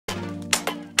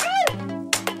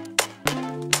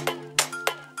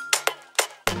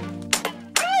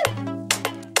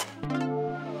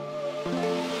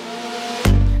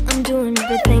doing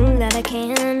everything that I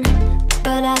can,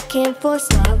 but I can't force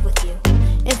love with you.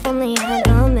 If only I had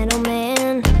a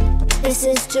middleman. This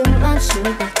is too much to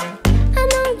go through. I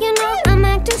know I'm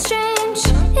acting strange.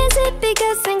 Is it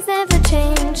because things never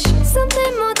change?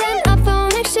 Something more than a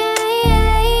phone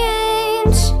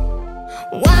exchange.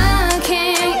 Why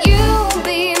can't you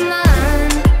be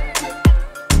mine?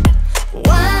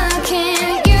 Why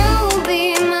can't you be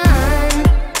mine?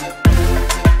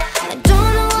 I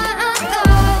don't know why I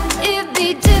thought it'd be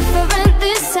different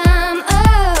this time.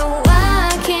 Oh, why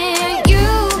can't you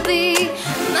be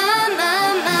mine,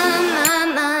 mine, mine, mine,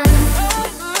 mine?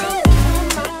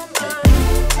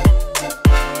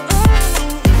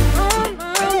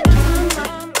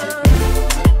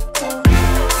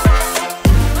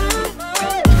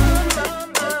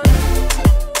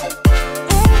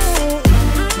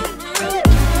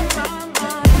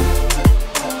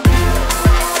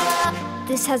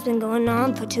 This has been going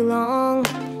on for too long,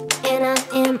 and I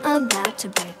am about to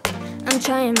break. I'm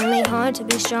trying really hard to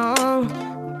be strong,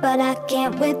 but I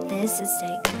can't with this at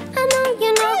stake. I know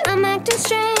I'm acting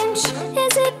strange.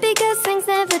 Is it because things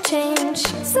never change?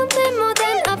 Something more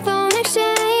than a phone exchange.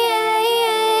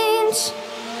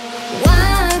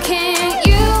 Why can't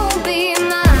you be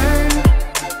mine?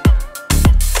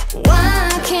 Why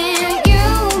can't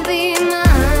you be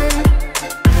mine?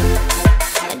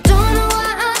 I don't know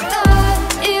why I thought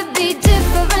it'd be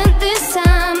different this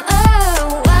time.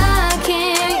 Oh, why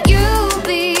can't you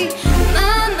be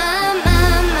mine, mine,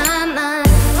 mine, mine, mine?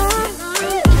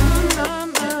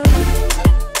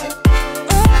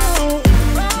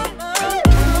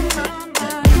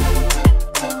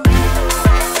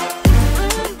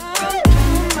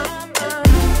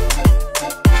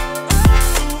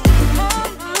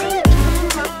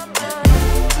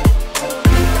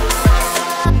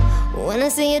 When I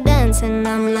see you dancing,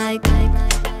 I'm like,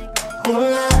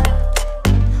 hula.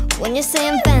 When you're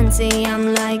saying fancy,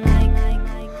 I'm like,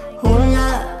 hula.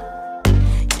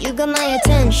 You got my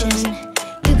attention.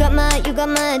 You got my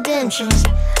attention.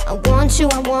 I want you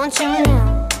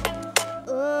now.